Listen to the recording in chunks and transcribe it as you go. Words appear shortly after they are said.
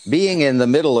being in the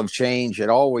middle of change, it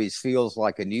always feels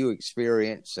like a new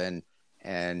experience and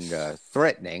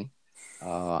threatening.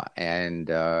 And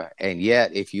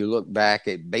yet, if you look back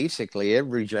at basically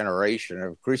every generation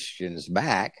of Christians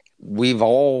back, we've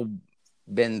all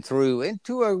been through,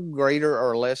 into a greater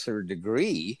or lesser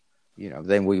degree,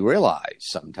 than we realize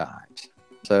sometimes.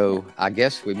 So I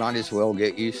guess we might as well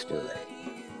get used to it.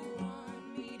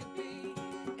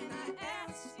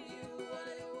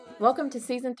 Welcome to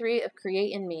Season 3 of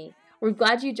Create in Me. We're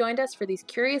glad you joined us for these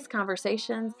curious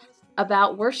conversations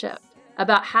about worship,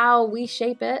 about how we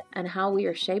shape it and how we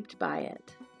are shaped by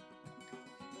it.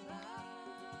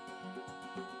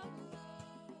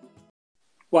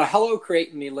 Well, hello, Create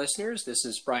in Me listeners. This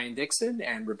is Brian Dixon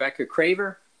and Rebecca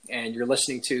Craver, and you're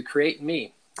listening to Create in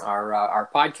Me, our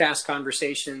podcast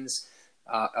conversations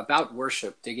about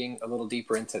worship, digging a little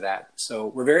deeper into that. So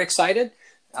we're very excited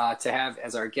to have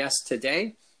as our guest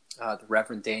today the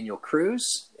Reverend Daniel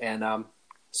Cruz, and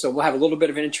so we'll have a little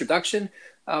bit of an introduction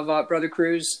of Brother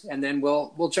Cruz, and then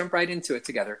we'll jump right into it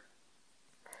together.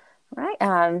 All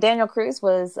right. Daniel Cruz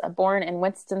was born in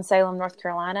Winston-Salem, North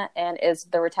Carolina, and is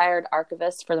the retired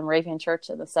archivist for the Moravian Church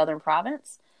of the Southern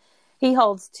Province. He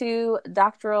holds 2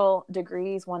 doctoral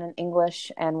degrees, one in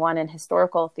English and one in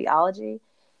historical theology.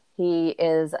 He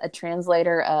is a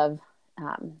translator of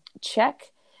Czech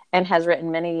and has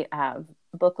written many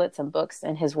booklets and books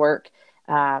in his work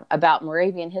about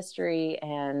Moravian history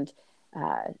and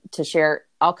to share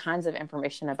all kinds of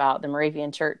information about the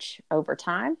Moravian Church over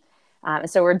time. And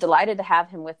so we're delighted to have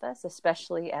him with us,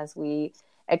 especially as we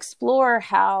explore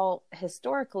how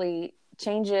historically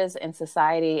changes in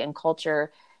society and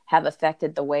culture have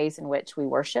affected the ways in which we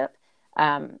worship,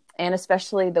 and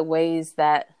especially the ways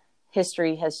that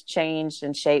history has changed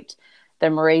and shaped the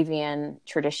Moravian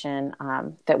tradition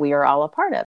that we are all a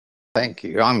part of. Thank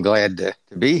you. I'm glad to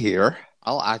be here.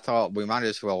 I thought we might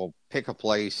as well pick a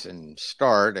place and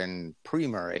start in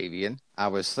pre-Moravian. I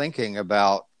was thinking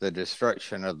about the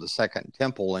destruction of the Second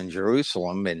Temple in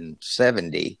Jerusalem in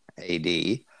 70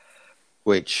 AD,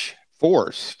 which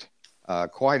forced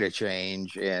quite a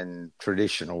change in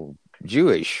traditional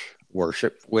Jewish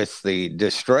worship. With the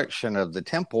destruction of the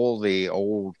temple, the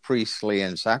old priestly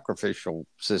and sacrificial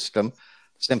system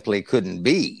simply couldn't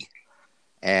be.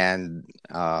 And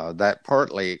that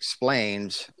partly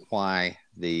explains why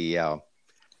the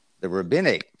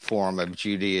rabbinic form of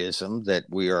Judaism that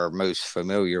we are most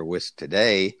familiar with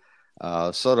today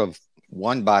sort of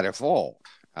won by default.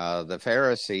 The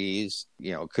Pharisees,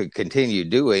 could continue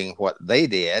doing what they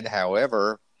did.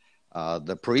 However,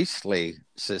 the priestly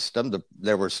system,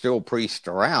 there were still priests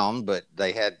around, but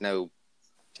they had no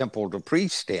temple to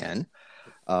priest in.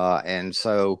 And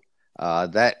so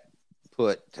that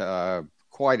put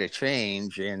quite a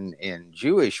change in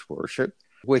Jewish worship,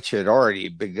 which had already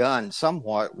begun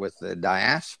somewhat with the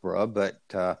diaspora, but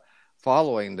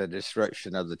following the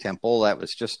destruction of the temple, that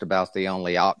was just about the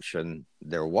only option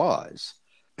there was.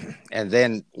 And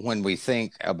then when we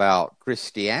think about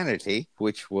Christianity,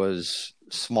 which was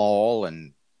small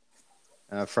and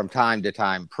from time to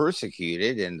time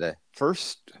persecuted in the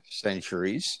first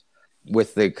centuries,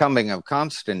 with the coming of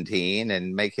Constantine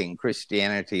and making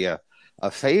Christianity a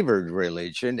favored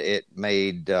religion, it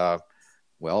made,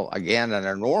 again, an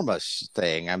enormous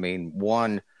thing. I mean,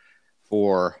 one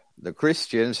for the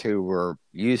Christians who were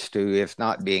used to, if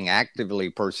not being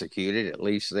actively persecuted, at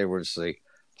least there was the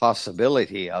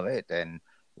possibility of it. And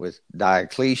with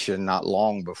Diocletian not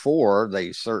long before,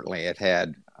 they certainly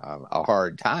had a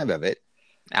hard time of it.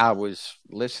 I was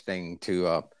listening to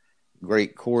a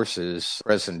Great Courses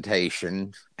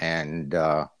presentation and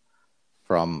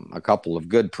from a couple of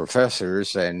good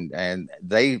professors, and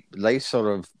they sort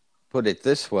of put it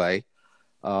this way: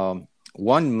 1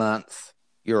 month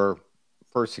you're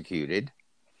persecuted,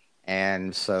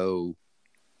 and so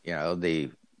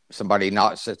somebody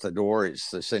knocks at the door. It's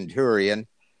the centurion,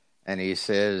 and he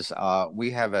says,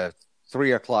 "We have a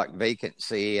 3:00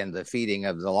 vacancy in the feeding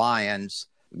of the lions.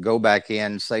 Go back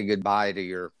in, say goodbye to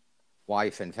your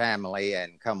wife and family,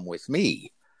 and come with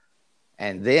me."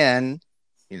 And then,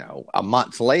 a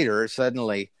month later,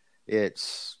 suddenly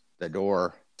the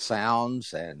door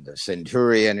sounds and the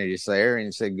centurion is there and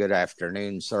he said, "Good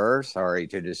afternoon, sir. Sorry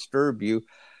to disturb you.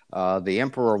 The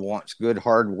emperor wants good,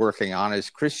 hardworking,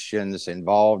 honest Christians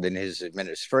involved in his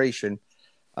administration.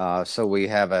 So we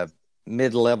have a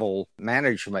mid-level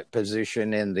management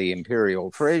position in the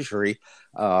imperial treasury.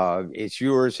 It's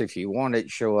yours if you want it.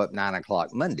 Show up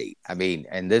 9:00 Monday." I mean,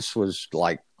 and this was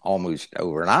like almost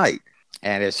overnight.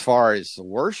 And as far as the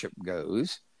worship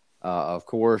goes, of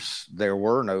course, there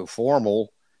were no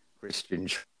formal Christian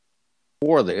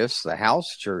for this. The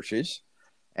house churches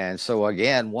And so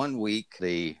again, one week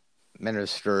the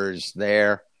ministers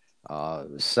there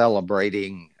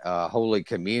celebrating Holy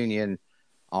Communion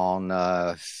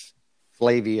on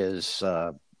Flavia's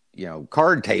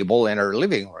card table in her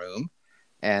living room.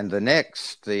 And the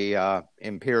next, the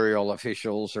imperial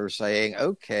officials are saying,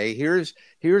 okay, here's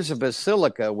a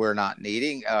basilica we're not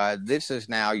needing. This is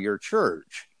now your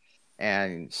church.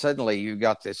 And suddenly you've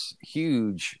got this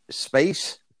huge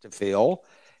space to fill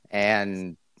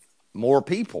and more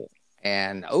people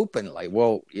and openly.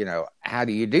 Well, how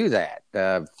do you do that?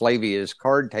 Flavia's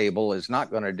card table is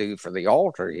not going to do for the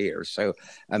altar here. So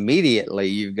immediately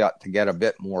you've got to get a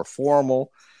bit more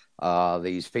formal.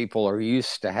 These people are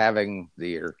used to having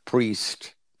their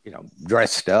priest,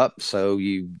 dressed up. So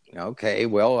okay,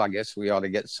 well, I guess we ought to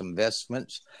get some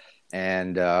vestments.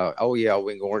 And, we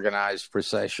can organize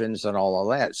processions and all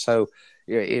of that. So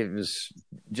it was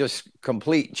just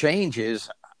complete changes,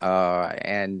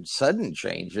 and sudden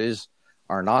changes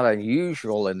are not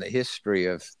unusual in the history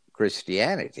of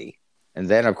Christianity. And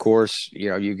then, of course,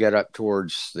 you get up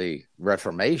towards the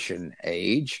Reformation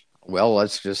age. Well,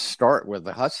 let's just start with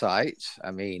the Hussites.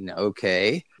 I mean,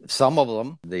 okay, some of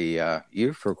them, the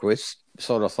Euphraquists,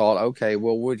 sort of thought, okay,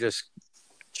 well, we'll just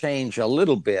change a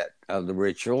little bit of the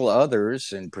ritual.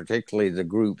 Others, and particularly the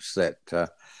groups that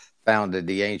founded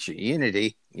the Ancient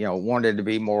Unity, wanted to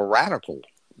be more radical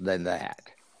than that.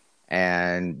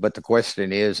 But the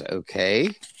question is, okay,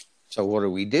 so what do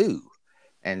we do?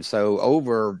 And so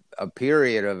over a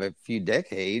period of a few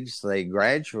decades, they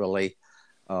gradually,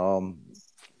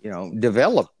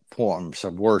 developed forms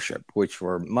of worship, which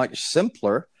were much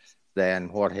simpler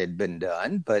than what had been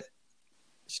done. But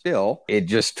still, it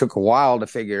just took a while to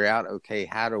figure out, okay,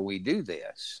 how do we do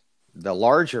this? The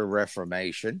larger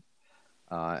Reformation,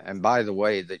 and by the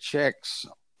way, the Czechs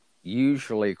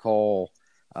usually call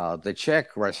the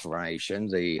Czech Reformation,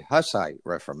 the Hussite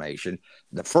Reformation,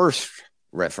 the first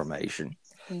Reformation,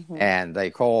 and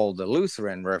they call the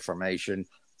Lutheran Reformation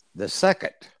the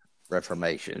second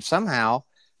Reformation. Somehow,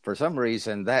 for some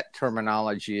reason, that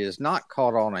terminology is not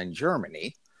caught on in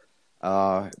Germany,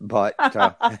 but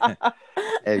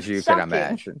as you can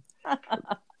imagine.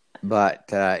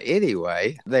 But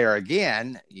anyway, there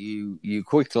again, you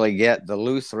quickly get the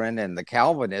Lutheran and the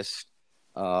Calvinist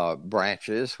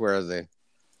branches, where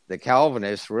the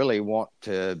Calvinists really want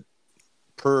to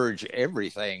purge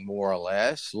everything, more or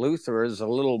less. Luther is a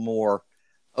little more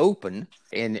open.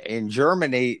 In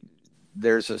Germany,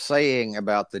 there's a saying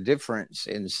about the difference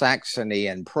in Saxony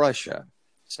and Prussia.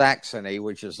 Saxony,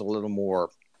 which is a little more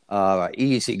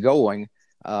easygoing,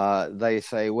 they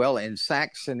say, well, in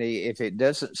Saxony, if it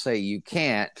doesn't say you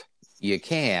can't, you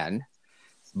can.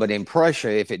 But in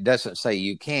Prussia, if it doesn't say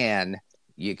you can,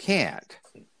 you can't.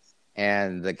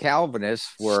 And the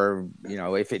Calvinists were,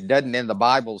 if it doesn't in the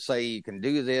Bible say you can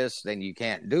do this, then you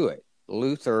can't do it.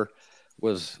 Luther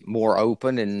was more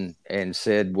open and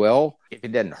said, well, if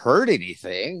it doesn't hurt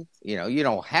anything, you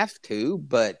don't have to,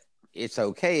 but it's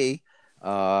okay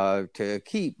to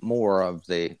keep more of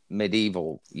the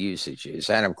medieval usages.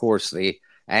 And of course, the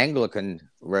Anglican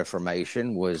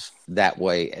Reformation was that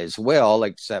way as well,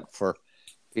 except for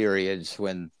periods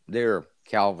when their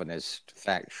Calvinist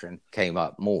faction came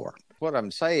up more. What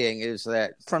I'm saying is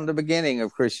that from the beginning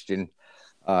of Christian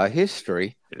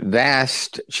history,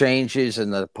 vast changes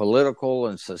in the political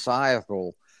and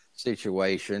societal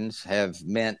situations have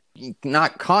meant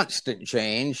not constant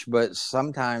change, but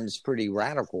sometimes pretty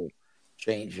radical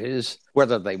changes,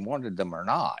 whether they wanted them or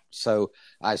not. So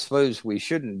I suppose we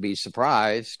shouldn't be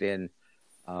surprised in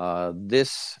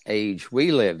this age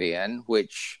we live in,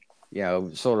 which,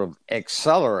 sort of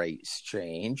accelerates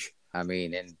change. I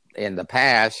mean, in the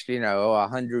past,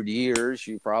 100 years,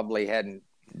 you probably hadn't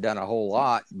done a whole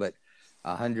lot, but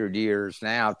 100 years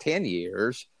now, 10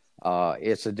 years,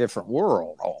 it's a different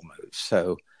world almost.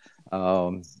 So,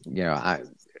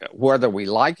 whether we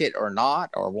like it or not,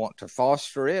 or want to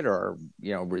foster it or,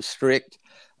 restrict,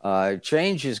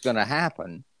 change is going to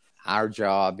happen. Our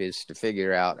job is to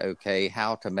figure out, okay,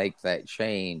 how to make that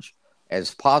change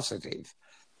as positive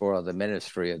for the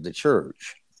ministry of the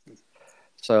church.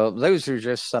 So those are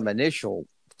just some initial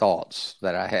thoughts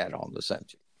that I had on the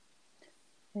subject.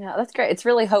 Yeah, that's great. It's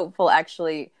really hopeful,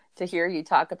 actually, to hear you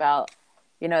talk about,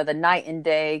 the night and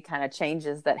day kind of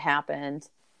changes that happened.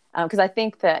 Because I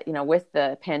think that, with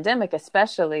the pandemic,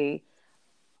 especially,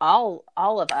 all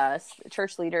of us,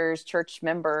 church leaders, church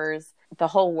members, the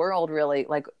whole world really,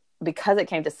 because it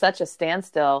came to such a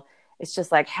standstill, it's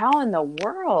just like, how in the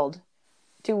world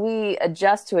do we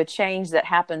adjust to a change that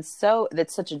happens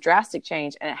that's such a drastic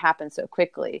change and it happens so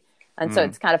quickly? And so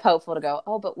it's kind of hopeful to go,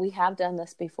 oh, but we have done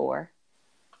this before.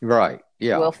 Right.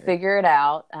 Yeah. We'll figure it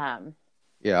out.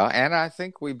 Yeah. And I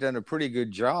think we've done a pretty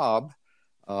good job.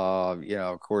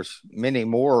 Of course, many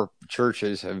more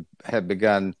churches have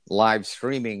begun live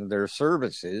streaming their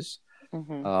services.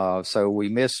 So we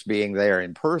miss being there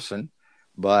in person,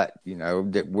 but,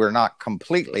 that we're not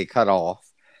completely cut off.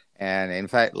 And in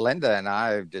fact, Linda and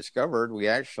I have discovered we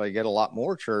actually get a lot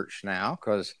more church now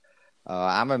because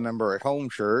I'm a member at Home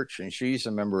Church and she's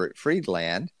a member at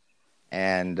Friedland.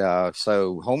 And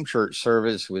so Home Church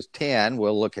service was 10.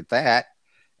 We'll look at that.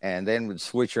 And then we'd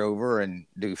switch over and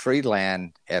do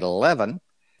Friedland at 11.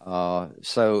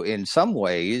 So in some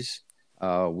ways,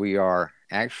 we are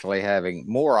actually having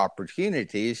more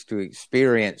opportunities to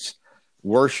experience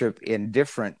worship in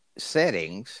different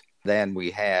settings than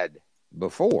we had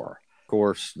before. Of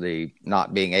course, the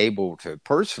not being able to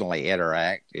personally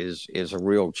interact is a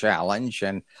real challenge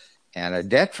and a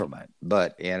detriment.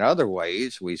 But in other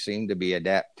ways, we seem to be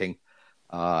adapting,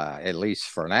 at least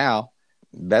for now,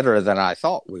 better than I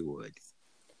thought we would.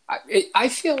 I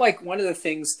feel like one of the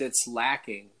things that's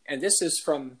lacking, and this is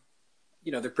from,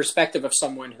 the perspective of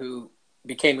someone who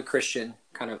became a Christian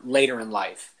kind of later in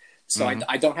life. So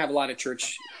I don't have a lot of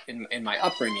church in my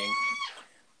upbringing,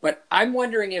 but I'm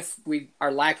wondering if we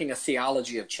are lacking a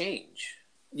theology of change.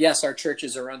 Yes, our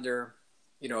churches are under,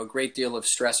 a great deal of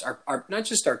stress. Our not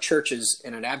just our churches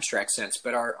in an abstract sense,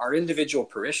 but our individual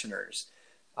parishioners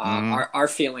are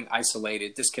feeling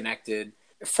isolated, disconnected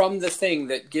from the thing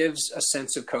that gives a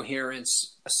sense of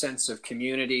coherence, a sense of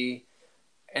community.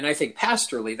 And I think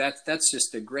pastorally, that's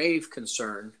just a grave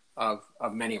concern of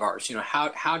many of ours.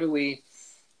 How do we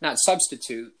not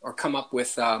substitute or come up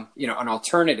with, an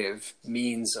alternative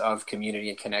means of community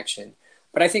and connection?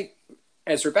 But I think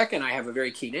as Rebecca and I have a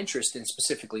very keen interest in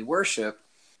specifically worship,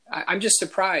 I'm just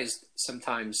surprised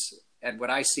sometimes at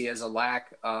what I see as a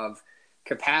lack of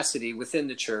capacity within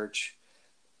the church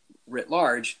writ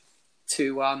large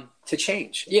to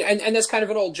change. Yeah, and that's kind of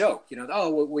an old joke,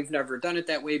 we've never done it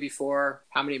that way before.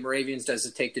 How many Moravians does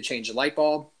it take to change a light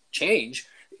bulb? Change.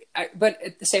 But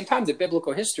at the same time, the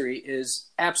biblical history is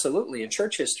absolutely, and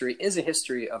church history is a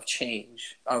history of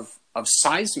change, of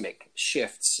seismic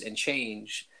shifts and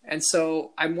change. And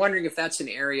so I'm wondering if that's an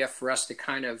area for us to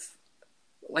kind of,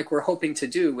 like we're hoping to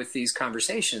do with these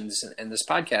conversations and this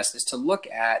podcast, is to look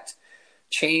at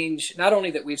change, not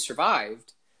only that we've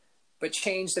survived, but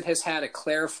change that has had a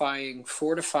clarifying,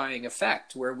 fortifying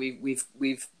effect, where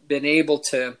we've been able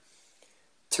to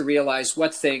realize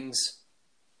what things,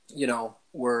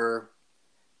 were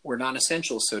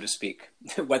non-essentials, so to speak,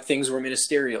 what things were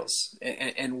ministerials,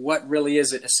 and what really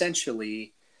is it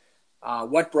essentially,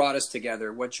 what brought us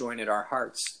together, what joined our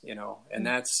hearts, and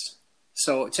that's,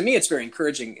 so to me, it's very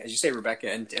encouraging, as you say,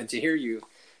 Rebecca, and to hear you,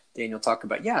 Daniel, talk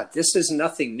about, this is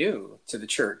nothing new to the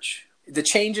church. The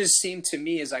changes seem to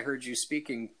me, as I heard you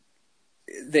speaking,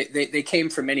 they came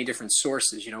from many different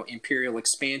sources, imperial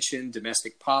expansion,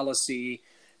 domestic policy,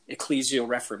 ecclesial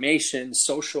reformation,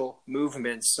 social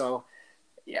movements. So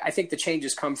I think the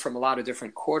changes come from a lot of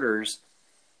different quarters,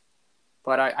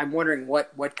 but I'm wondering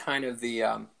what kind of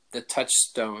the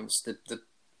touchstones,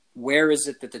 where is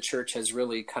it that the church has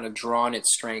really kind of drawn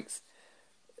its strength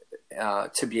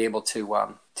to be able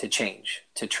to change,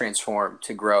 to transform,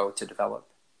 to grow, to develop?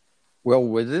 Well,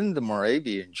 within the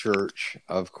Moravian Church,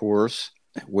 of course,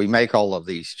 we make all of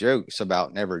these jokes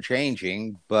about never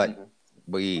changing, but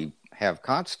we have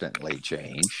constantly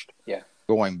changed. Yeah.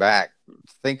 Going back,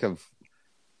 think of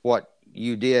what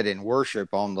you did in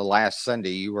worship on the last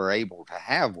Sunday you were able to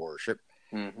have worship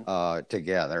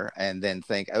together, and then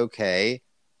think, okay,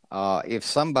 if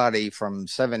somebody from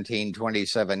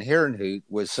 1727 Herrnhut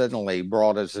was suddenly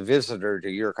brought as a visitor to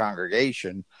your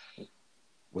congregation,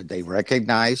 would they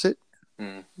recognize it?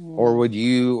 Or would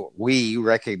we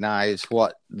recognize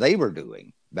what they were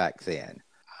doing back then?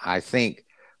 I think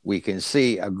we can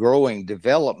see a growing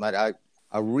development,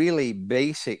 a really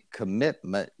basic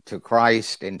commitment to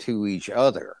Christ and to each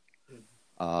other,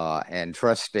 and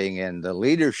trusting in the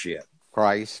leadership,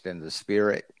 Christ and the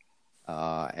Spirit,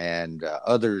 and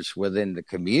others within the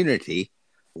community.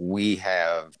 We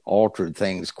have altered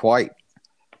things quite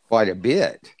a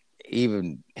bit.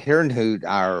 Even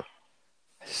Herrnhut,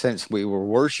 since we were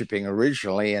worshiping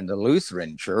originally in the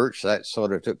Lutheran Church, that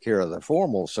sort of took care of the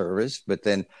formal service. But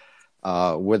then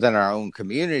within our own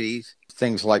communities,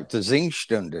 things like the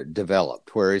Singstunde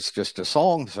developed, where it's just a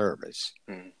song service.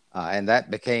 And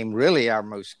that became really our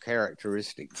most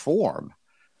characteristic form.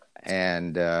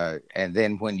 And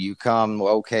then when you come,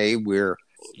 okay, we're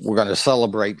going to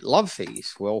celebrate Love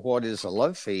Feast. Well, what is a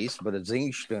Love Feast but a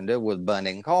Singstunde with bun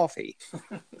and coffee?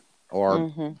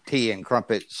 Or tea and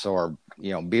crumpets, or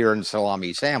beer and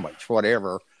salami sandwich,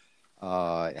 whatever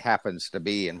happens to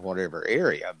be in whatever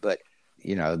area. But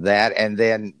that, and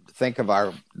then think of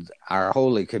our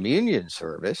Holy Communion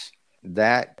service.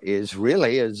 That is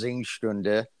really a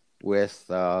Singstunde with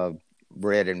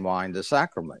bread and wine, the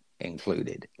sacrament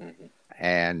included. Mm-hmm.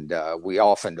 And we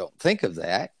often don't think of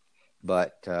that,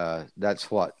 but that's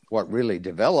what really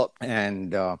developed.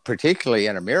 And particularly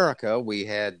in America, we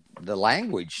had the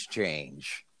language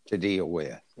change to deal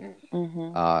with.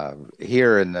 Mm-hmm.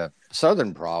 Here in the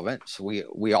Southern Province,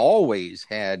 we always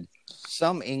had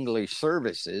some English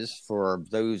services for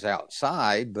those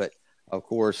outside, but of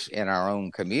course, in our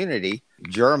own community,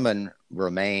 German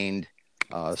remained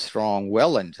strong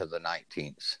well into the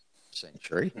 19th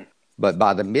century. But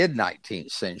by the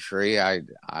mid-19th century, I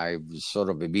was sort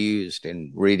of amused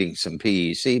in reading some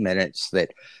PEC minutes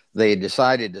that they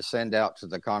decided to send out to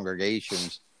the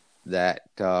congregations that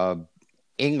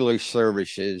English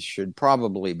services should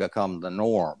probably become the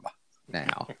norm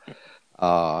now.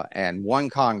 And one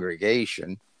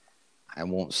congregation, I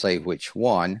won't say which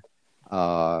one,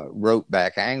 wrote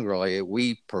back angrily,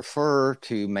 "We prefer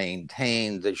to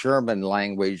maintain the German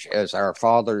language as our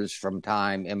fathers from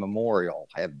time immemorial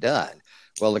have done."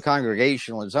 Well, the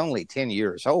congregation was only 10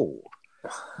 years old,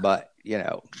 but,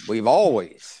 we've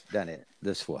always done it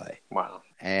this way. Wow.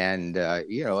 And,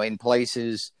 in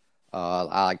places,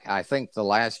 I think the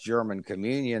last German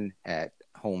communion at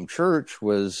home church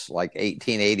was like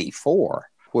 1884,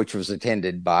 which was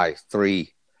attended by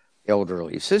 3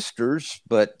 elderly sisters,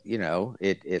 but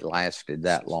it lasted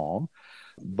that long.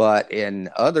 But in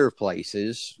other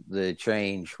places, the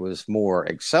change was more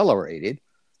accelerated.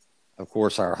 Of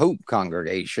course, our Hope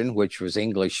congregation, which was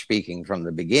English speaking from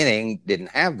the beginning,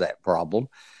 didn't have that problem,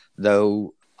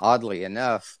 though oddly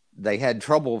enough, they had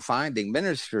trouble finding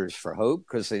ministers for Hope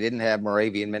because they didn't have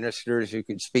Moravian ministers who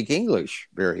could speak English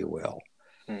very well.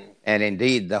 And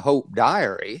indeed, the Hope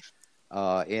Diary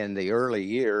in the early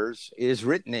years is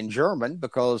written in German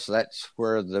because that's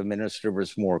where the minister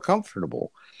was more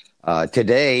comfortable.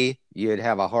 Today, you'd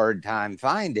have a hard time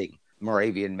finding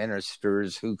Moravian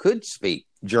ministers who could speak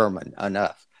German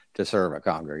enough to serve a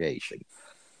congregation.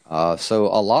 So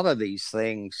a lot of these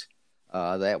things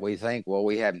that we think, well,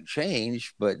 we haven't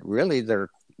changed, but really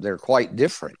they're quite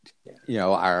different. Yeah.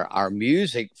 Our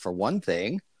music, for one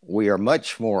thing, we are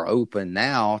much more open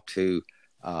now to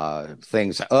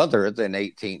things other than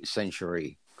 18th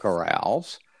century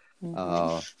chorales.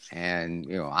 Mm-hmm. And,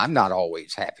 I'm not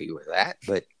always happy with that,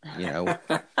 but,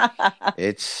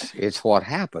 it's what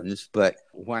happens. But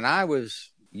when I was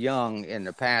young in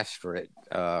the pastorate,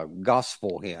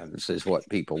 gospel hymns is what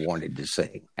people wanted to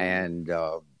sing. And,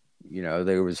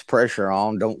 there was pressure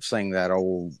on, don't sing that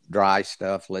old dry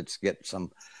stuff. Let's get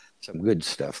some good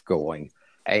stuff going.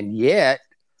 And yet,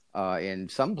 in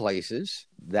some places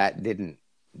that didn't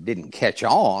catch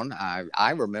on.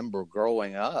 I remember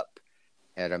growing up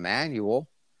at Emmanuel,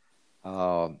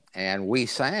 and we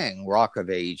sang Rock of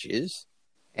Ages,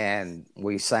 and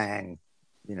we sang,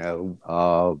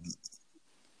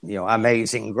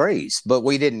 Amazing Grace, but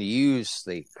we didn't use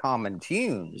the common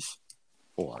tunes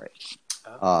for it.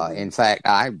 In fact,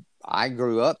 I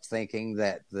grew up thinking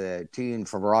that the tune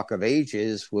for Rock of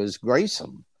Ages was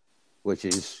Gracem, which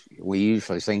is, we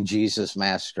usually sing Jesus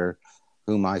Master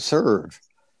Whom I Serve.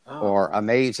 Or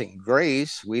Amazing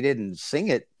Grace, we didn't sing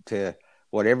it to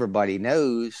what everybody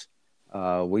knows.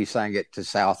 We sang it to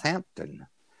Southampton,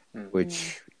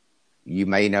 which you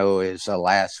may know is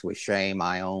Alas with Shame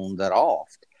I Own That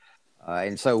Oft.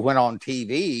 And so when on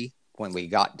TV, when we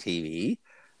got TV,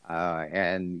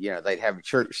 and they'd have a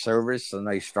church service and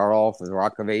they start off with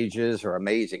Rock of Ages or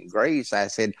Amazing Grace, I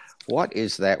said, what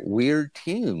is that weird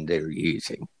tune they're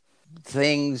using?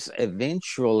 Things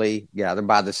eventually gathered.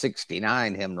 By the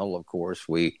 69 hymnal, of course,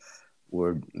 we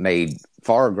were made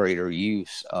far greater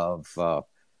use of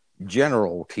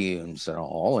general tunes and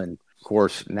all. And of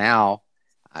course, now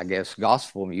I guess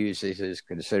gospel music is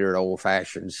considered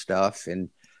old-fashioned stuff, and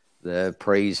the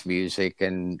praise music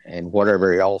and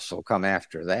whatever else will come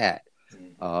after that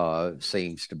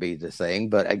seems to be the thing.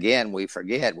 But again, we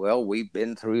forget, well, we've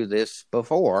been through this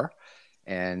before,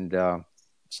 and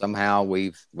somehow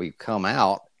we've come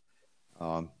out.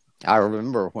 I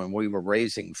remember when we were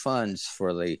raising funds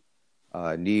for the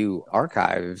new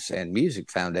Archives and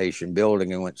Music Foundation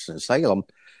building in Winston-Salem,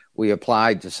 we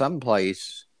applied to some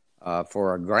place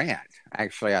for a grant.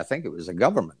 Actually, I think it was a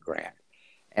government grant.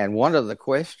 And one of the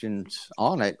questions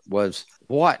on it was,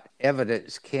 what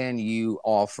evidence can you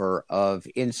offer of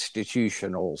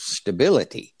institutional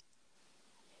stability?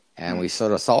 And we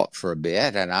sort of thought for a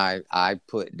bit, and I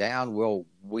put down, well,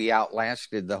 we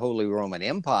outlasted the Holy Roman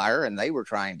Empire, and they were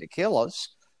trying to kill us.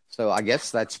 So I guess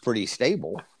that's pretty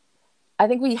stable. I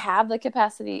think we have the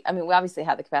capacity. I mean, we obviously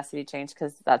have the capacity to change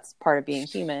because that's part of being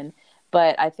human.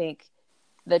 But I think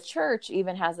the church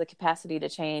even has the capacity to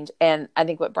change. And I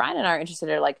think what Brian and I are interested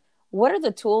in are like, what are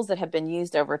the tools that have been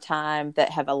used over time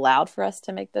that have allowed for us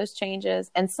to make those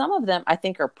changes? And some of them I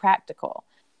think are practical.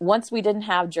 Once we didn't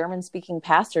have German speaking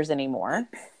pastors anymore,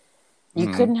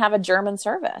 you couldn't have a German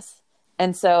service.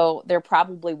 And so there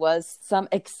probably was some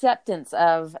acceptance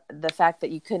of the fact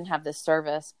that you couldn't have this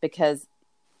service because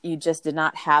you just did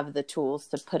not have the tools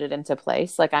to put it into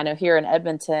place. Like I know here in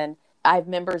Edmonton, I have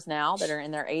members now that are in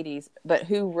their 80s, but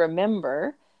who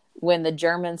remember when the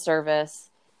German service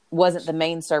wasn't the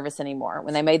main service anymore,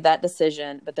 when they made that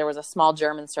decision, but there was a small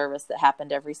German service that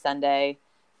happened every Sunday,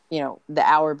 the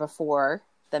hour before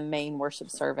the main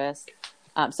worship service.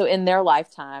 So in their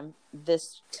lifetime,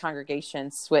 this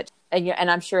congregation switched. And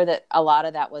I'm sure that a lot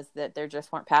of that was that there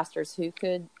just weren't pastors who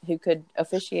could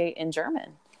officiate in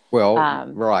German. Well,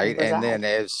 right. And then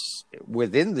as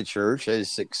within the church,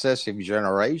 as successive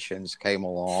generations came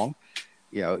along,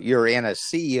 you're in a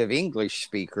sea of English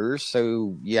speakers,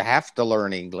 so you have to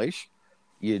learn English.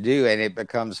 You do, and it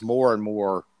becomes more and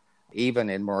more, even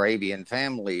in Moravian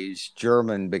families,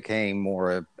 German became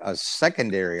more a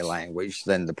secondary language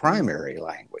than the primary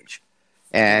language.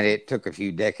 And it took a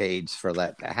few decades for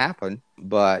that to happen.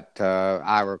 But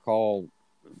I recall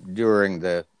during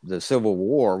the Civil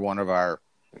War, one of our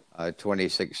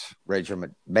 26th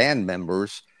Regiment band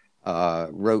members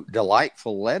wrote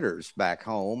delightful letters back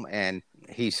home, and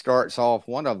he starts off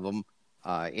one of them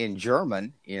in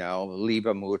German,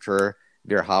 Liebe Mutter,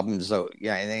 wir haben so,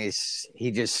 and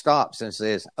he just stops and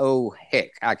says, "Oh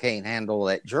heck, I can't handle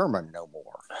that German no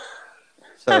more."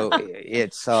 So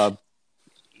it's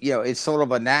it's sort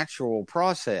of a natural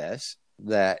process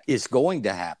that is going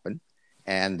to happen,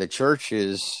 and the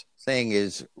church's thing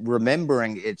is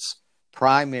remembering its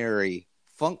primary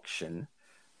function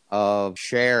of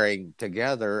sharing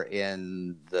together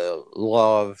in the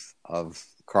love of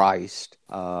Christ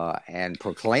and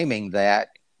proclaiming that,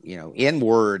 in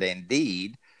word and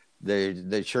deed.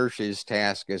 The church's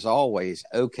task is always,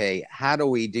 okay, how do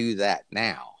we do that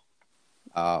now?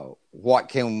 What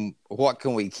can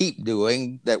we keep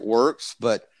doing that works,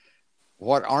 but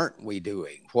what aren't we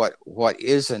doing? What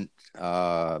isn't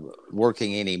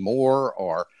working anymore?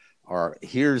 Or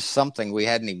here's something we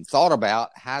hadn't even thought about.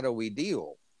 How do we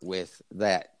deal with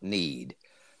that need?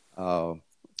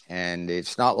 And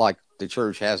it's not like the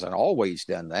church hasn't always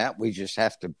done that. We just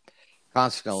have to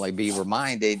constantly be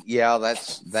reminded,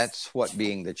 that's what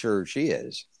being the church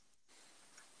is.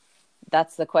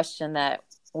 That's the question that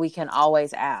we can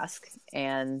always ask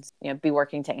and be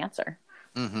working to answer.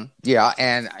 Mm-hmm. Yeah,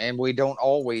 and we don't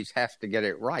always have to get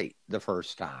it right the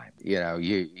first time.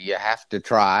 You have to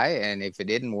try, and if it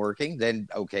isn't working, then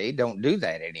okay, don't do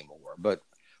that anymore. But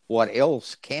what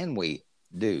else can we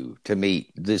do to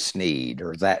meet this need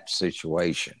or that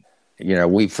situation?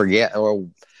 We forget, or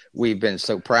we've been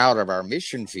so proud of our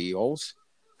mission fields,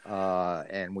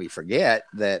 and we forget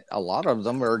that a lot of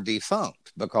them are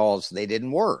defunct because they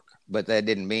didn't work. But that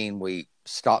didn't mean we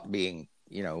stopped being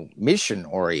mission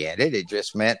oriented. It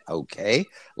just meant, okay,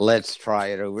 let's try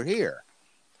it over here.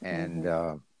 And,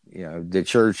 the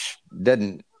church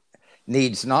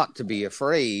needs not to be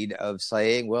afraid of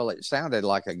saying, well, it sounded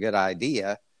like a good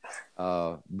idea,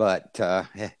 but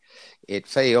it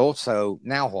failed. So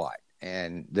now what?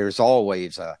 And there's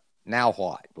always a now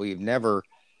what. We never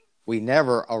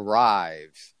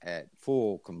arrive at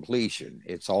full completion.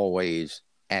 It's always,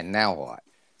 and now what?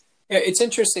 Yeah, it's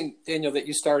interesting, Daniel, that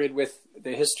you started with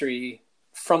the history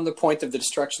from the point of the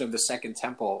destruction of the Second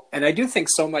Temple. And I do think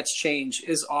so much change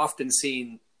is often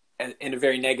seen in a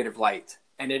very negative light.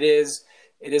 And it is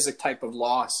a type of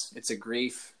loss. It's a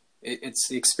grief. It's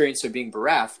the experience of being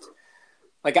bereft.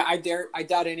 Like I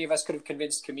doubt any of us could have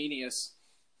convinced Comenius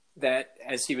that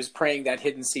as he was praying that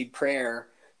hidden seed prayer,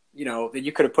 that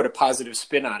you could have put a positive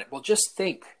spin on it. Well, just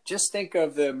think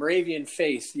of the Moravian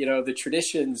faith, the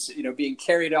traditions, being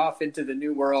carried off into the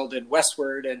New World and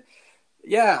westward. And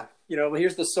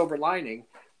here's the silver lining.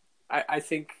 I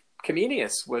think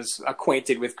Comenius was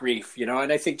acquainted with grief, and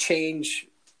I think change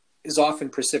is often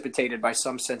precipitated by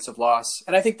some sense of loss.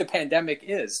 And I think the pandemic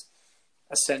is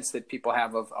a sense that people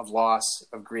have of loss,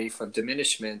 of grief, of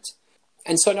diminishment.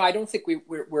 And so, no, I don't think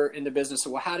we're in the business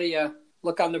of, well, how do you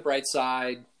look on the bright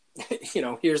side?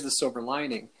 Here's the silver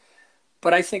lining.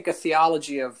 But I think a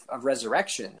theology of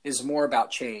resurrection is more about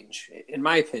change, in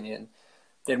my opinion,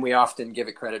 than we often give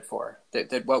it credit for.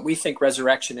 That what we think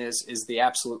resurrection is the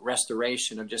absolute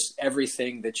restoration of just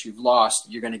everything that you've lost,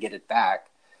 you're going to get it back.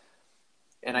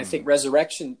 And I think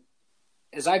resurrection,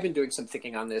 as I've been doing some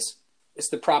thinking on this, it's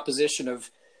the proposition of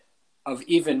of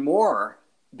even more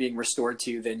being restored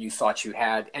to you than you thought you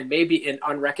had, and maybe in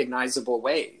unrecognizable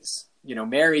ways.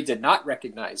 Mary did not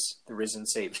recognize the risen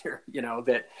Savior.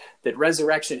 That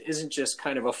resurrection isn't just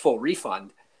kind of a full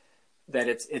refund, that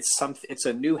it's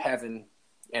a new heaven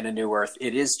and a new earth.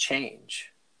 It is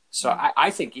change. So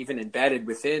I think even embedded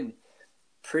within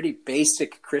pretty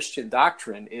basic Christian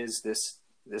doctrine is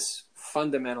this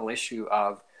fundamental issue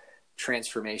of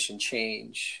transformation,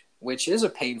 change, which is a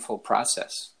painful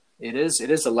process. It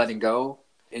is a letting go.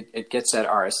 It gets at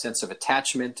our sense of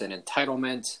attachment and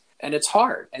entitlement. And it's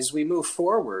hard as we move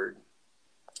forward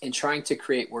in trying to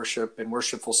create worship and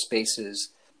worshipful spaces.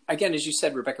 Again, as you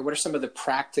said, Rebecca, what are some of the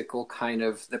practical kind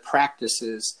of the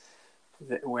practices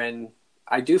that when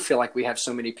I do feel like we have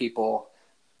so many people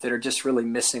that are just really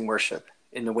missing worship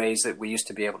in the ways that we used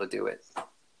to be able to do it?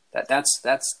 That's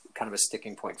kind of a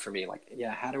sticking point for me. Like,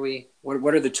 yeah, how do we,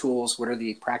 what are the tools? What are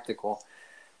the practical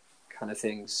kind of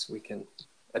things we can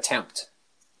attempt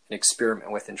and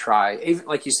experiment with and try? Even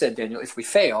like you said, Daniel, if we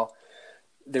fail,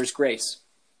 there's grace,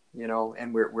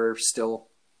 and we're still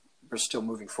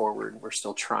moving forward. We're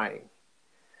still trying.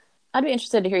 I'd be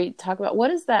interested to hear you talk about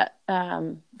what is that,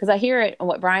 because I hear it in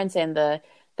what Brian's saying, the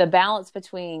balance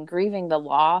between grieving the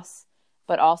loss,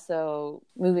 but also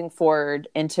moving forward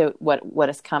into what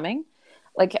is coming.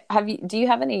 Like, do you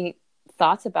have any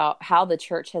thoughts about how the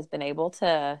church has been able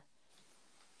to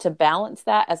balance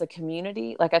that as a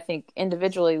community? Like, I think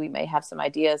individually we may have some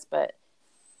ideas, but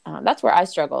that's where I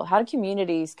struggle. How do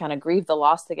communities kind of grieve the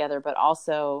loss together, but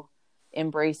also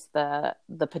embrace the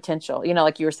potential?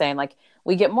 Like you were saying, like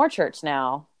we get more church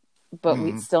now, but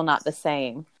we're still not the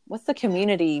same. What's the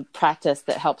community practice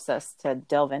that helps us to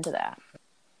delve into that?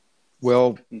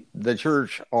 Well, the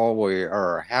church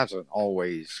hasn't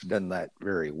always done that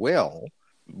very well,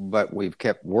 but we've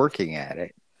kept working at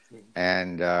it.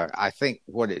 And I think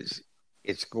what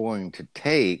it's going to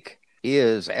take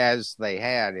is, as they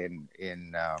had in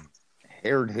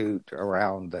Herrnhut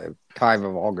around the time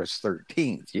of August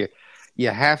 13th, you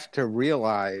have to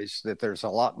realize that there's a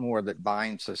lot more that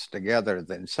binds us together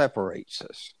than separates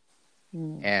us.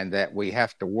 And that we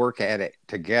have to work at it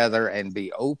together and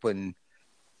be open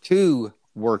to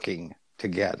working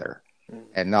together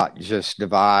and not just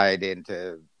divide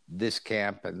into this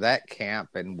camp and that camp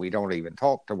and we don't even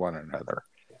talk to one another.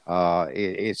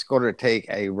 It's going to take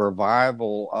a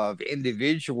revival of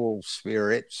individual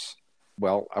spirits,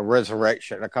 a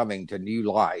resurrection, a coming to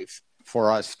new life,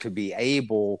 for us to be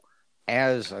able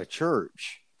as a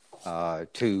church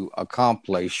to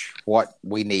accomplish what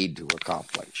we need to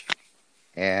accomplish.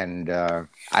 And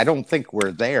I don't think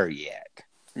we're there yet,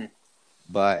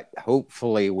 but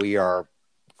hopefully we are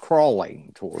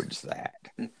crawling towards that.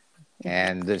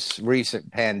 And this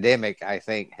recent pandemic, I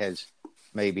think, has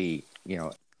maybe,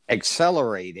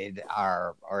 accelerated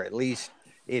or at least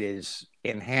it has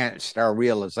enhanced our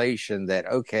realization that,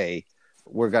 okay,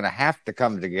 we're going to have to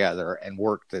come together and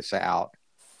work this out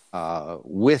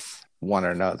with one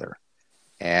another.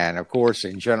 And of course,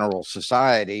 in general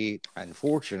society,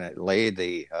 unfortunately,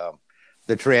 the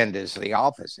trend is the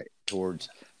opposite, towards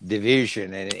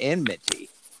division and enmity.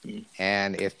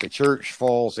 And if the church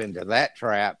falls into that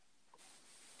trap,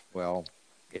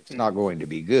 it's not going to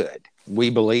be good.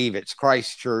 We believe it's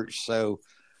Christ's church, so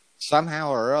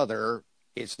somehow or other,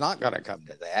 it's not going to come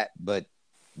to that, but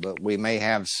we may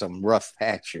have some rough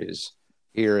patches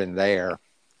here and there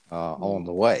on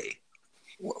the way.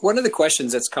 One of the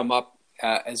questions that's come up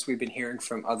as we've been hearing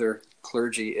from other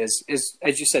clergy is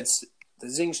as you said, the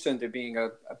Singsstunde being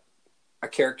a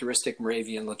characteristic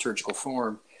Moravian liturgical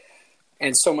form,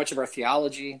 and so much of our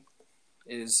theology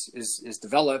is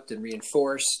developed and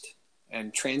reinforced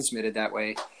and transmitted that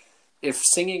way. If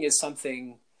singing is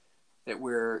something that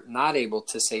we're not able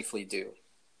to safely do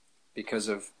because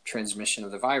of transmission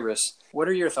of the virus, what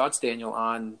are your thoughts, Daniel,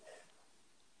 on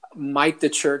might the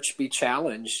church be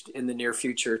challenged in the near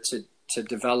future to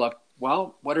develop,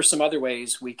 what are some other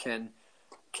ways we can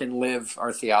live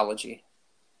our theology?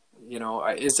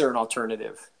 Is there an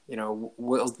alternative?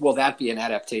 Will that be an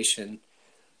adaptation?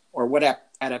 Or what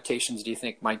adaptations do you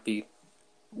think might be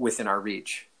within our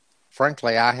reach?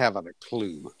 Frankly, I haven't a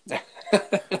clue.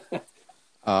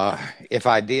 If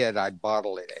I did, I'd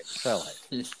bottle it and sell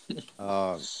it.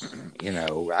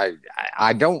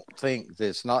 I don't think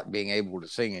this not being able to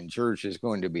sing in church is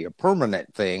going to be a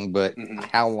permanent thing, but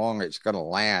how long it's going to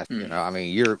last,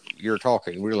 you're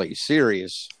talking really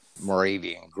serious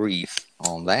Moravian grief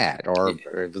on that, or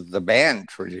the band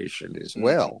tradition as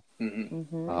well.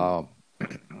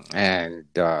 And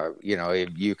if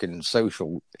you can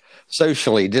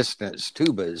socially distance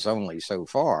tubas only so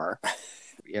far,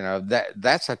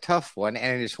 that's a tough one,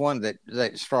 and it's one that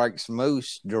strikes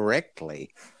most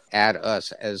directly at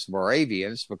us as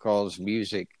Moravians, because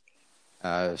music,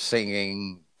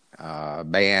 singing,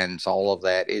 bands, all of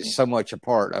that is so much a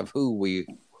part of who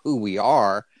we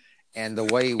are, and the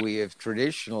way we have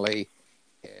traditionally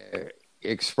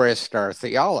expressed our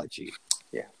theology.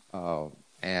 Yeah.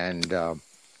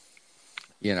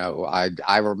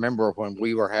 I remember when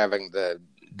we were having the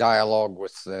dialogue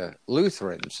with the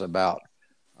Lutherans about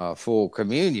full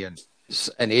communion,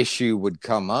 an issue would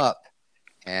come up,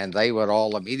 and they would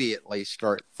all immediately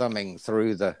start thumbing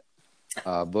through the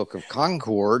Book of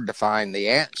Concord to find the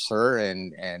answer,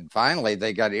 and finally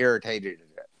they got irritated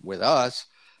with us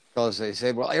because they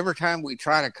said, well, every time we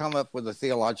try to come up with a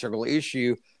theological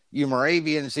issue, you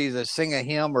Moravians either sing a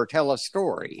hymn or tell a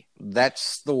story.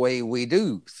 That's the way we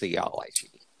do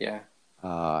theology. Yeah.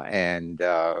 And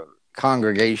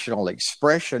congregational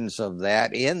expressions of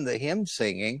that in the hymn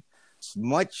singing is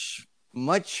much,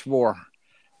 much more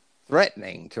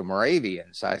threatening to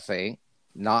Moravians, I think,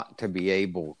 not to be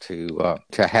able to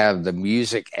have the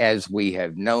music as we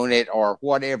have known it, or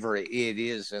whatever it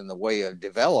is in the way of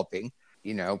developing,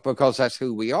 because that's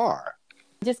who we are.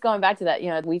 Just going back to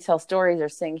that, we tell stories or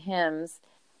sing hymns.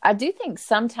 I do think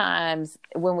sometimes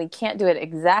when we can't do it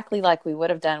exactly like we would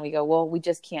have done, we go, well, we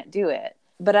just can't do it.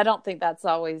 But I don't think that's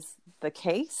always the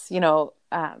case.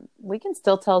 We can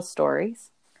still tell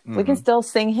stories. Mm-hmm. We can still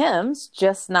sing hymns,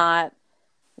 just not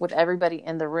with everybody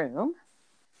in the room.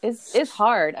 It's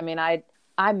hard. I mean, I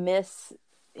miss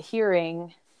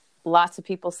hearing lots of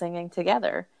people singing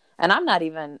together. And I'm not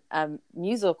even a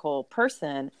musical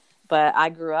person, but I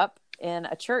grew up in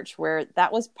a church where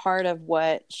that was part of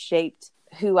what shaped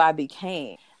who I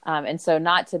became. And so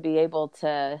not to be able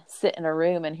to sit in a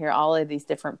room and hear all of these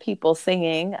different people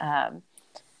singing, in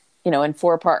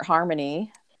 4-part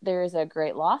harmony, there's a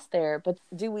great loss there. But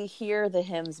do we hear the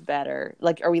hymns better?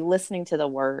 Like, are we listening to the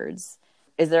words?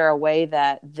 Is there a way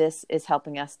that this is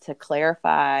helping us to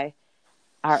clarify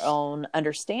our own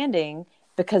understanding?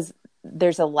 Because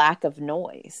there's a lack of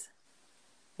noise,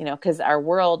 because our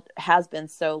world has been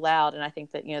so loud. And I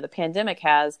think that, the pandemic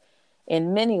has,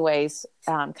 in many ways,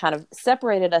 kind of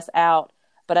separated us out,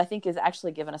 but I think has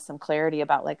actually given us some clarity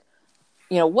about,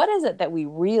 what is it that we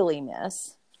really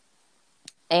miss?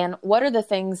 And what are the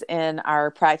things in our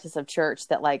practice of church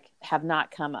that have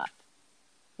not come up?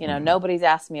 Mm-hmm. Nobody's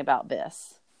asked me about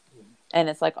this. And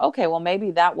it's like, okay, well,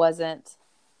 maybe that wasn't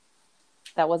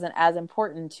as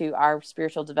important to our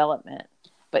spiritual development.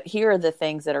 But here are the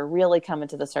things that are really coming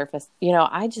to the surface.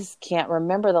 I just can't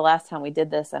remember the last time we did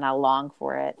this, and I long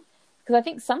for it. Because I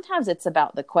think sometimes it's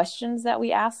about the questions that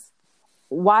we ask.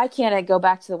 Why can't it go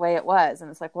back to the way it was?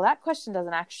 And it's like, well, that question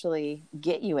doesn't actually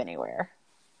get you anywhere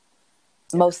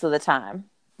most of the time.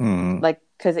 Mm-hmm.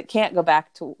 Because it can't go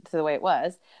back to the way it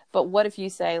was. But what if you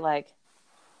say,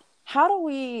 how do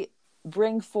we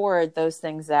bring forward those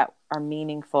things that are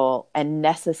meaningful and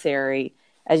necessary,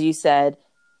 as you said,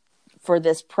 for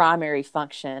this primary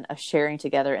function of sharing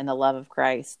together in the love of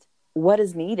Christ? What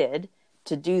is needed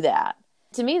to do that?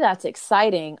 To me, that's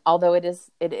exciting, although it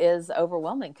is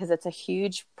overwhelming, because it's a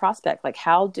huge prospect.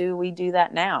 How do we do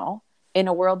that now in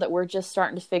a world that we're just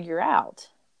starting to figure out?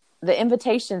 The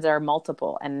invitations are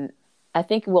multiple, and I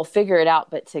think we'll figure it out,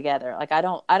 but together. I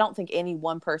don't think any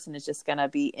one person is just going to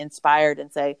be inspired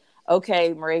and say,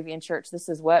 okay, Moravian Church, this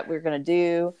is what we're going to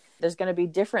do. There's going to be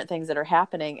different things that are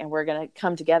happening, and we're going to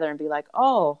come together and be like,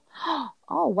 oh,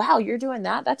 wow, you're doing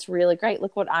that. That's really great.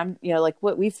 Look what I'm,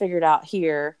 what we figured out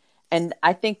here. And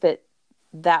I think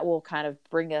that will kind of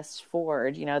bring us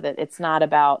forward, that it's not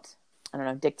about,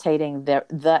 dictating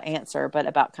the answer, but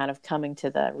about kind of coming to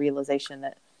the realization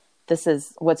that this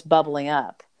is what's bubbling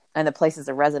up. And the places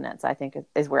of resonance, I think,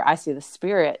 is where I see the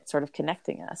Spirit sort of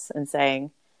connecting us and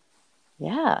saying,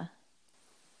 yeah,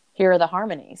 here are the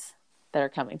harmonies that are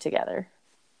coming together.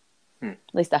 At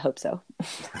least I hope so.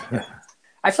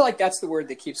 I feel like that's the word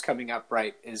that keeps coming up,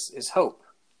 right, is hope.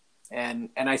 And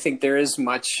I think there is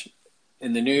much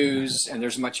in the news, and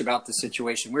there's much about the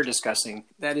situation we're discussing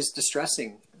that is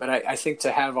distressing. But I think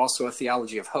to have also a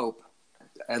theology of hope,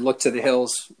 I look to the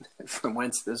hills from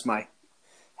whence does my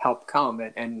help come,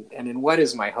 and in what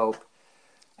is my hope,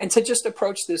 and to just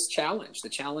approach this challenge, the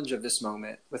challenge of this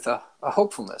moment, with a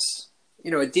hopefulness,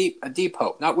 a deep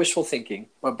hope, not wishful thinking,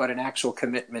 but an actual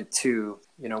commitment to,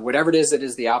 whatever it is that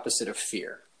is the opposite of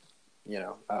fear,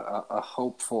 a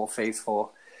hopeful,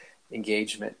 faithful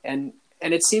engagement. And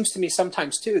it seems to me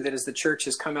sometimes too that as the church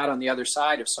has come out on the other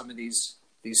side of some of these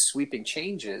sweeping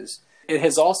changes, it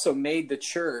has also made the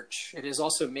church, it has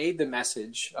also made the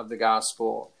message of the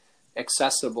gospel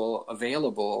accessible,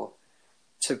 available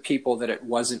to people that it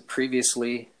wasn't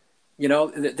previously. You know,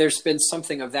 there's been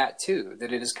something of that too,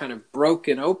 that it has kind of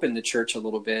broken open the church a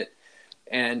little bit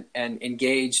and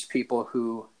engaged people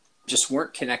who just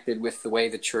weren't connected with the way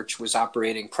the church was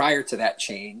operating prior to that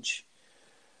change.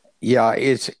 Yeah,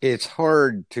 it's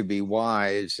hard to be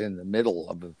wise in the middle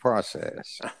of the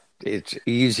process. It's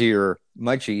easier,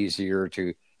 much easier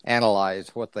to analyze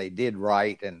what they did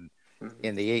right in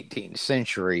the 18th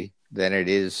century than it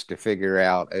is to figure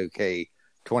out, okay,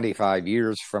 25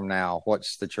 years from now,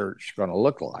 what's the church going to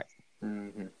look like?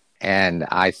 Mm-hmm. And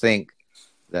I think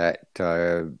that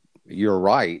you're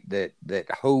right, that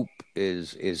hope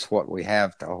is what we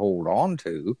have to hold on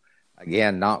to.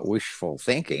 Again, not wishful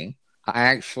thinking. I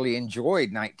actually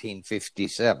enjoyed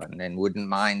 1957 and wouldn't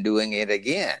mind doing it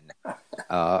again,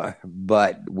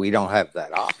 but we don't have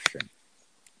that option.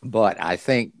 But I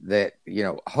think that,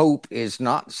 hope is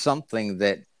not something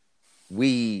that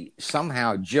we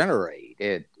somehow generate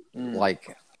it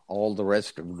like all the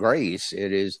rest of grace.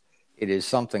 It is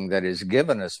something that is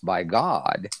given us by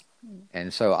God.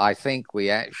 And so I think we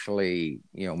actually,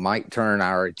 might turn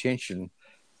our attention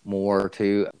more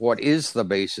to what is the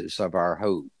basis of our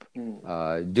hope.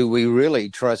 Do we really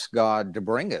trust God to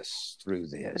bring us through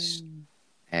this?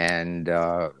 And,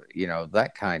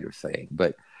 that kind of thing.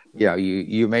 But,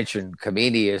 you mentioned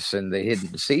Comenius and the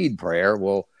hidden seed prayer.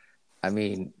 Well, I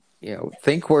mean,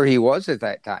 think where he was at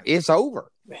that time. It's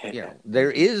over.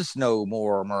 There is no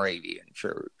more Moravian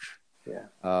church.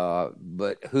 Yeah.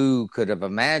 But who could have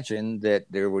imagined that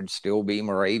there would still be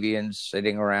Moravians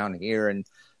sitting around here in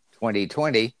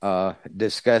 2020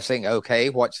 discussing, okay,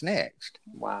 what's next?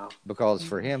 Wow. Because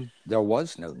for him, there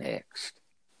was no next.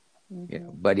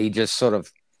 But he just sort of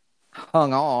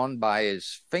hung on by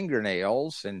his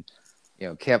fingernails and,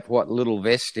 kept what little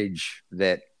vestige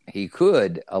that he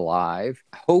could alive,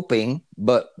 hoping,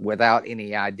 but without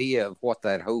any idea of what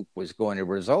that hope was going to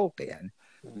result in.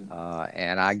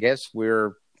 And I guess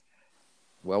we're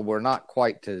not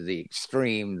quite to the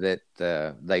extreme that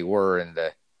they were in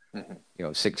the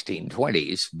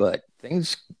 1620s, but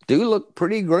things do look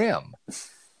pretty grim.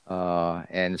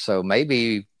 And so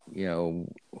maybe,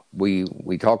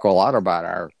 we talk a lot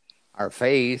about our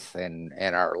faith and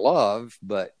our love,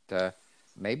 but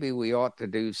maybe we ought to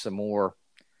do some more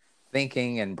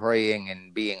thinking and praying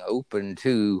and being open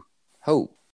to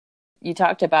hope. You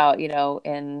talked about,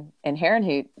 in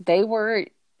Herrnhut, they were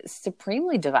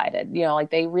supremely divided. Like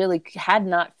they really had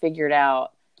not figured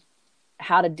out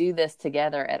how to do this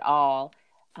together at all.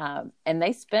 And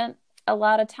they spent a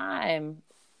lot of time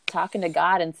talking to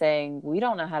God and saying, we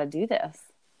don't know how to do this.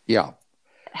 Yeah.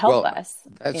 Help us.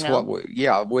 That's what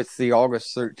with the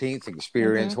August 13th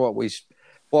experience, what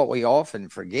we often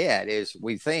forget is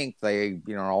we think they,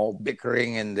 are all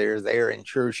bickering and they're there in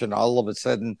church and all of a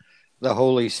sudden the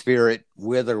Holy Spirit,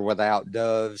 with or without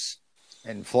doves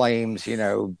and flames,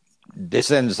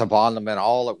 descends upon them and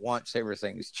all at once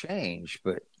everything's changed.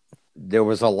 But there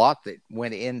was a lot that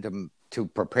went into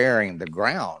preparing the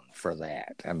ground for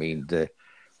that. I mean,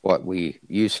 what we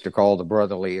used to call the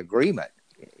brotherly agreement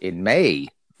in May,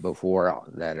 before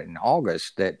that in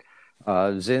August, that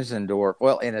Zinzendorf,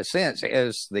 well, in a sense,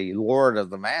 as the Lord of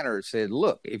the Manor, said,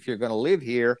 look, if you're going to live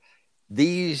here,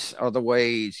 these are the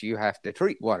ways you have to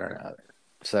treat one another.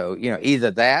 So,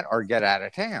 either that or get out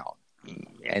of town.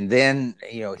 And then,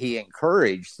 he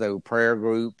encouraged the prayer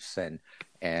groups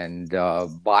and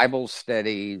Bible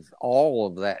studies, all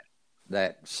of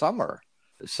that summer,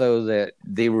 so that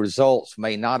the results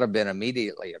may not have been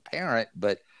immediately apparent,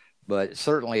 but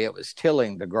certainly it was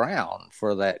tilling the ground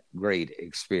for that great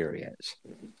experience.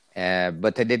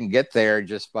 But they didn't get there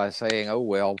just by saying, oh,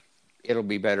 well, it'll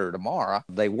be better tomorrow.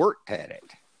 They worked at it.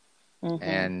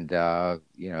 And,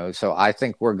 so I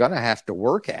think we're going to have to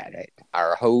work at it.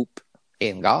 Our hope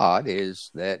in God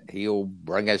is that he'll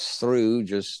bring us through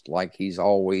just like he's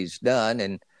always done.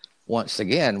 And once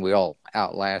again, we'll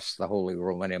outlast the Holy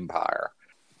Roman Empire.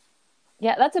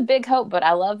 Yeah, that's a big hope, but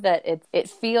I love that it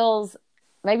feels,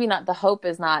 maybe not, the hope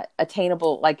is not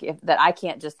attainable, like that I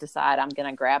can't just decide I'm going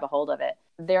to grab a hold of it.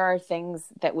 There are things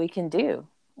that we can do,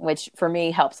 which for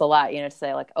me helps a lot, to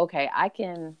say like, okay, I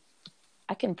can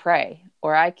pray,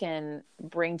 or I can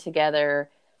bring together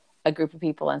a group of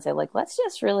people and say like, let's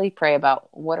just really pray about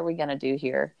what are we going to do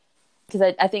here?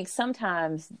 Because I think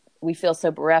sometimes we feel so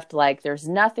bereft, like there's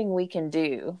nothing we can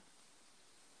do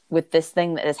with this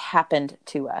thing that has happened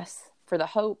to us. For the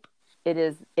hope, it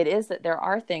is that there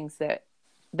are things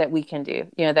that we can do,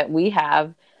 that we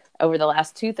have over the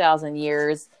last 2,000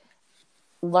 years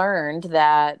learned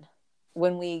that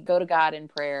when we go to God in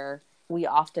prayer, we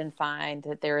often find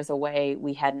that there is a way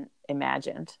we hadn't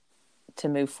imagined to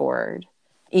move forward.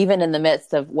 even in the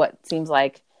midst of what seems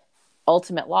like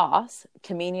ultimate loss,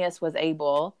 Comenius was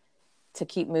able to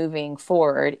keep moving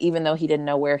forward, even though he didn't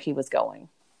know where he was going,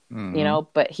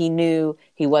 but he knew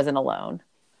he wasn't alone.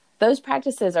 Those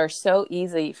practices are so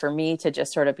easy for me to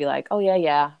just sort of be like, oh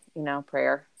yeah,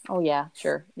 prayer. Oh yeah,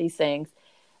 sure, these things.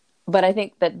 But I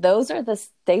think that those are the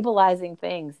stabilizing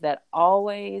things that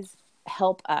always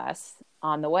help us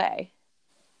on the way.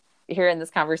 Here in this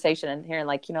conversation and hearing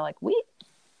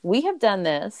we have done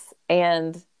this,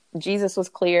 and Jesus was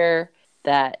clear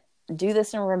that do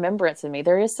this in remembrance of me.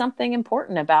 There is something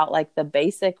important about like the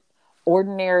basic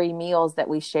ordinary meals that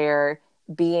we share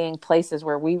being places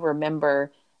where we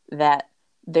remember that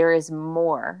there is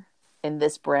more in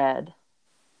this bread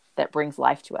that brings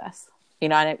life to us.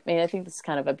 And I think this is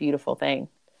kind of a beautiful thing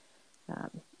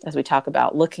as we talk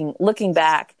about looking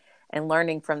back and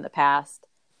learning from the past.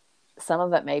 Some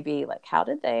of it may be like, how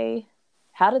did they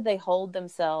hold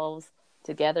themselves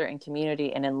together in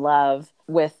community and in love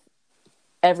with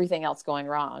everything else going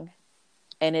wrong?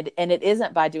 And it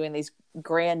isn't by doing these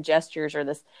grand gestures or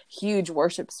this huge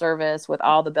worship service with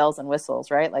all the bells and whistles,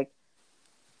 right? Like,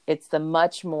 it's the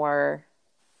much more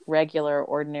regular,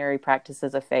 ordinary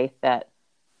practices of faith that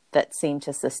seem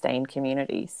to sustain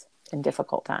communities in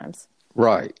difficult times.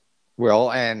 Right.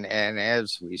 Well, and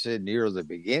as we said near the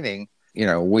beginning,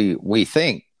 we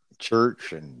think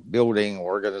church and building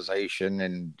organization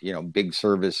and, big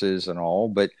services and all,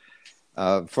 but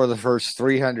for the first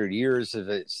 300 years of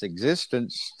its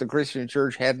existence, the Christian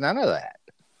church had none of that.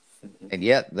 And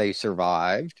yet they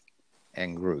survived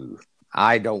and grew.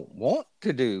 I don't want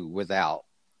to do without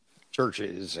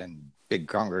churches and big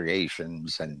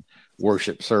congregations and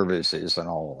worship services and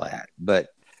all that. But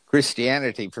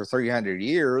Christianity for 300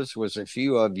 years was a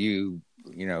few of you,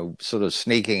 sort of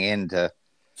sneaking into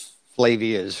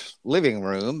Flavia's living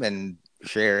room and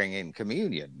sharing in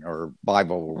communion or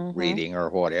Bible reading or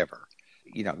whatever.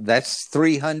 That's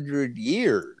 300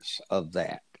 years of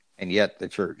that. And yet the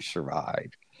church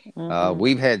survived.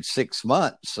 We've had 6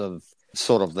 months of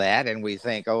sort of that, and we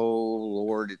think, oh,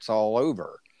 Lord, it's all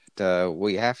over.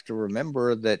 We have to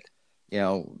remember that,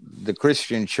 the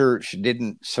Christian church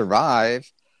didn't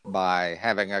survive by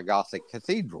having a Gothic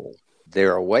cathedral.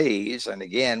 There are ways, and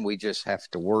again, we just have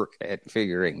to work at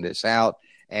figuring this out.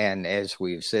 And as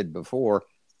we've said before,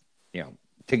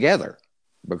 together,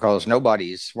 because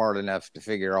nobody is smart enough to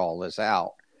figure all this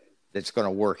out that's going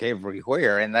to work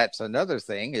everywhere. And that's another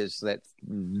thing, is that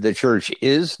the church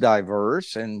is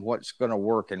diverse, and what's going to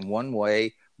work in one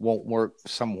way won't work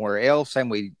somewhere else,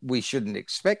 and we shouldn't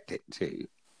expect it to.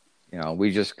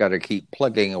 We just got to keep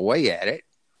plugging away at it,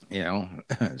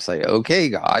 say, okay,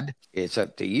 God, it's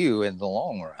up to you in the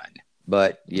long run.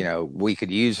 But, we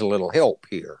could use a little help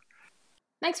here.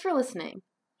 Thanks for listening.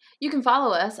 You can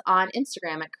follow us on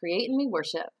Instagram at Create in Me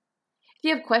Worship. If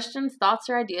you have questions, thoughts,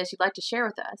 or ideas you'd like to share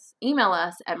with us, email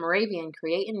us at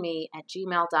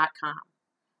moraviancreateinme@gmail.com.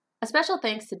 A special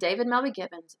thanks to David Melby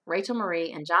Gibbons, Rachel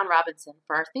Marie, and John Robinson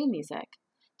for our theme music.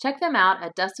 Check them out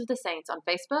at Dust of the Saints on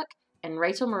Facebook and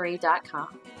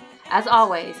rachelmarie.com. As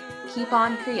always, keep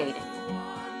on creating.